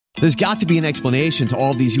There's got to be an explanation to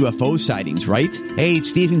all these UFO sightings, right? Hey,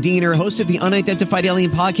 it's Stephen Diener, host of the Unidentified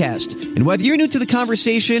Alien Podcast. And whether you're new to the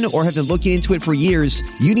conversation or have been looking into it for years,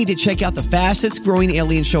 you need to check out the fastest growing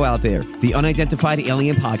alien show out there, the Unidentified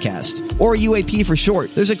Alien Podcast, or UAP for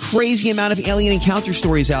short. There's a crazy amount of alien encounter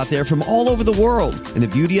stories out there from all over the world. And the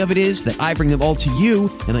beauty of it is that I bring them all to you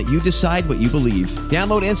and let you decide what you believe.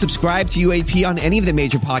 Download and subscribe to UAP on any of the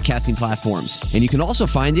major podcasting platforms. And you can also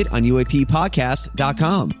find it on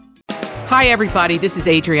UAPpodcast.com. Hi, everybody. This is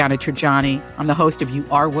Adriana Trajani. I'm the host of You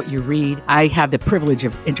Are What You Read. I have the privilege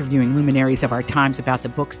of interviewing luminaries of our times about the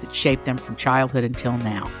books that shaped them from childhood until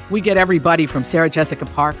now. We get everybody from Sarah Jessica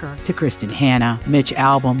Parker to Kristen Hanna, Mitch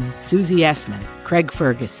Albom, Susie Essman, Craig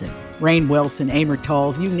Ferguson, Rainn Wilson, Amor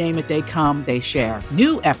Tolls, you name it, they come, they share.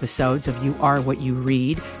 New episodes of You Are What You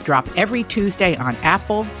Read drop every Tuesday on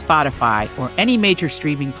Apple, Spotify, or any major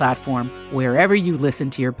streaming platform wherever you listen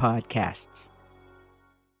to your podcasts.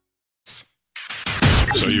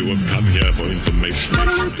 So you have come here for information.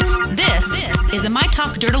 This is a My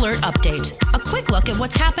Talk Dirt Alert update. A quick look at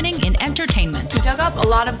what's happening in entertainment. We dug up a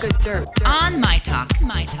lot of good dirt. On My Talk.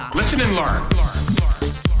 Listen and learn.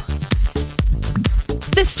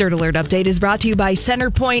 This Dirt Alert update is brought to you by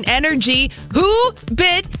Centerpoint Energy. Who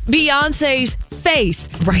bit Beyonce's face?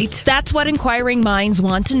 Right. That's what inquiring minds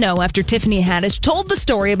want to know after Tiffany Haddish told the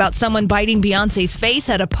story about someone biting Beyonce's face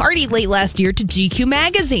at a party late last year to GQ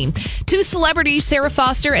magazine. Two celebrities, Sarah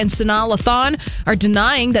Foster and Sanaa Lathan, are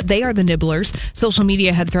denying that they are the nibblers. Social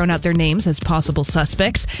media had thrown out their names as possible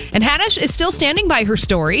suspects. And Haddish is still standing by her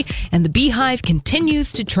story, and the Beehive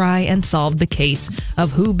continues to try and solve the case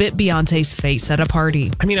of who bit Beyonce's face at a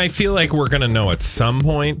party. I mean, I feel like we're going to know at some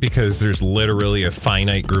point because there's literally a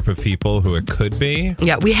finite group of people who it could be.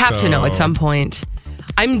 Yeah, we have to know at some point.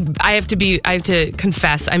 I have to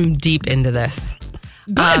confess, I'm deep into this.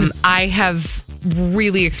 I have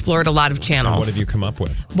really explored a lot of channels. And what have you come up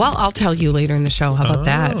with? Well, I'll tell you later in the show. How about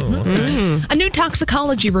that? Okay. A new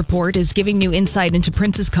toxicology report is giving new insight into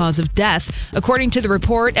Prince's cause of death. According to the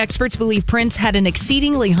report, experts believe Prince had an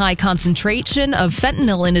exceedingly high concentration of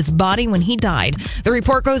fentanyl in his body when he died. The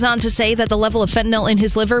report goes on to say that the level of fentanyl in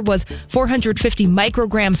his liver was 450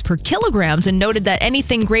 micrograms per kilograms and noted that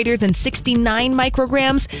anything greater than 69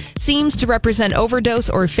 micrograms seems to represent overdose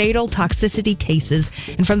or fatal toxicity cases.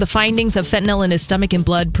 And from the findings of fentanyl in his stomach and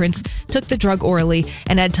blood, Prince took the drug orally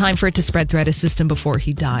and had time for it to spread throughout his system before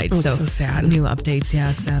he died. Oh, it's so sad. New updates,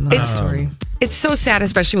 yes. And story. It's so sad,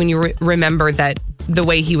 especially when you remember that the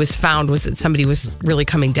way he was found was that somebody was really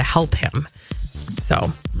coming to help him.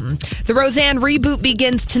 So the Roseanne reboot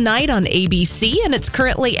begins tonight on ABC, and it's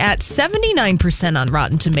currently at 79% on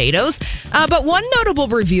Rotten Tomatoes. But one notable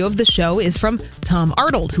review of the show is from Tom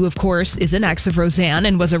Arnold, who, of course, is an ex of Roseanne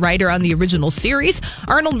and was a writer on the original series.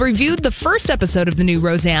 Arnold reviewed the first episode of the new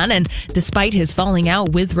Roseanne, and despite his falling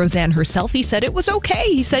out with Roseanne herself, he said it was okay.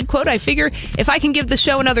 He said, quote, "I figure if I can give the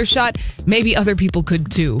show another shot, maybe other people could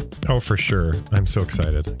too." Oh, for sure. I'm so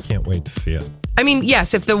excited. Can't wait to see it. I mean,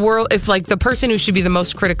 yes, if the person who should be the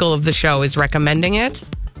most critical of the show is recommending it,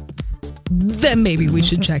 then maybe we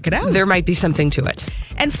should check it out. There might be something to it.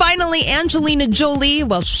 And finally, Angelina Jolie,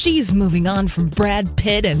 well, she's moving on from Brad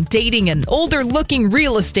Pitt and dating an older-looking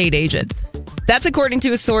real estate agent. That's according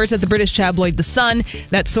to a source at the British tabloid The Sun.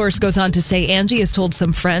 That source goes on to say Angie has told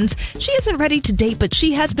some friends she isn't ready to date, but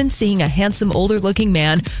she has been seeing a handsome, older-looking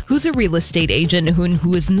man who's a real estate agent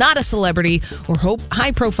who is not a celebrity or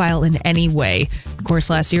high profile in any way. Of course,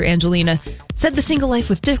 last year, Angelina said the single life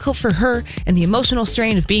was difficult for her and the emotional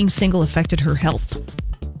strain of being single affected her health.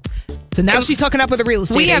 So now she's hooking up with a real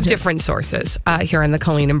estate agent. We have different sources here on the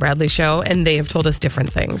Colleen and Bradley show, and they have told us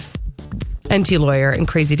different things. NT Lawyer and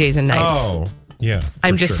Crazy Days and Nights. Oh, yeah.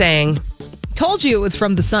 I'm just saying. Told you it was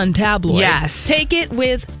from the Sun tabloid. Yes. Take it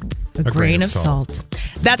with a grain of salt.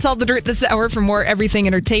 That's all the dirt this hour. For more everything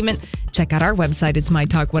entertainment, check out our website. It's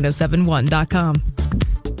mytalk1071.com.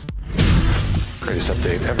 Greatest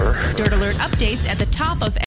update ever. Dirt Alert updates at the top of